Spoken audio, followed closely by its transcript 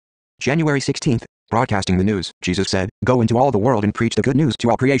January 16th, broadcasting the news, Jesus said, "Go into all the world and preach the good news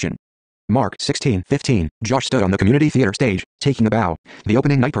to all creation." Mark 16:15, Josh stood on the community theater stage, taking a bow. The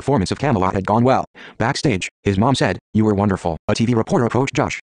opening night performance of Camelot had gone well. Backstage, his mom said, "You were wonderful." A TV reporter approached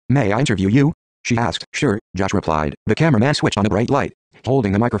Josh. "May I interview you?" she asked. "Sure," Josh replied. The cameraman switched on a bright light.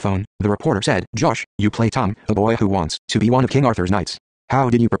 Holding the microphone, the reporter said, "Josh, you play Tom, a boy who wants to be one of King Arthur's knights.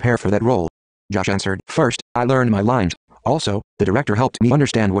 How did you prepare for that role?" Josh answered, "First, I learned my lines. Also, the director helped me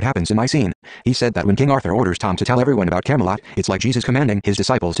understand what happens in my scene. He said that when King Arthur orders Tom to tell everyone about Camelot, it's like Jesus commanding his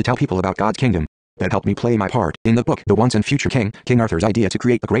disciples to tell people about God's kingdom. That helped me play my part." In the book The Once and Future King, King Arthur's idea to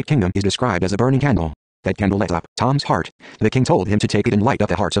create a great kingdom is described as a burning candle. That candle lit up Tom's heart. The king told him to take it and light up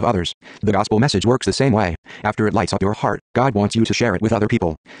the hearts of others. The gospel message works the same way. After it lights up your heart, God wants you to share it with other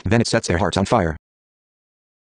people. Then it sets their hearts on fire.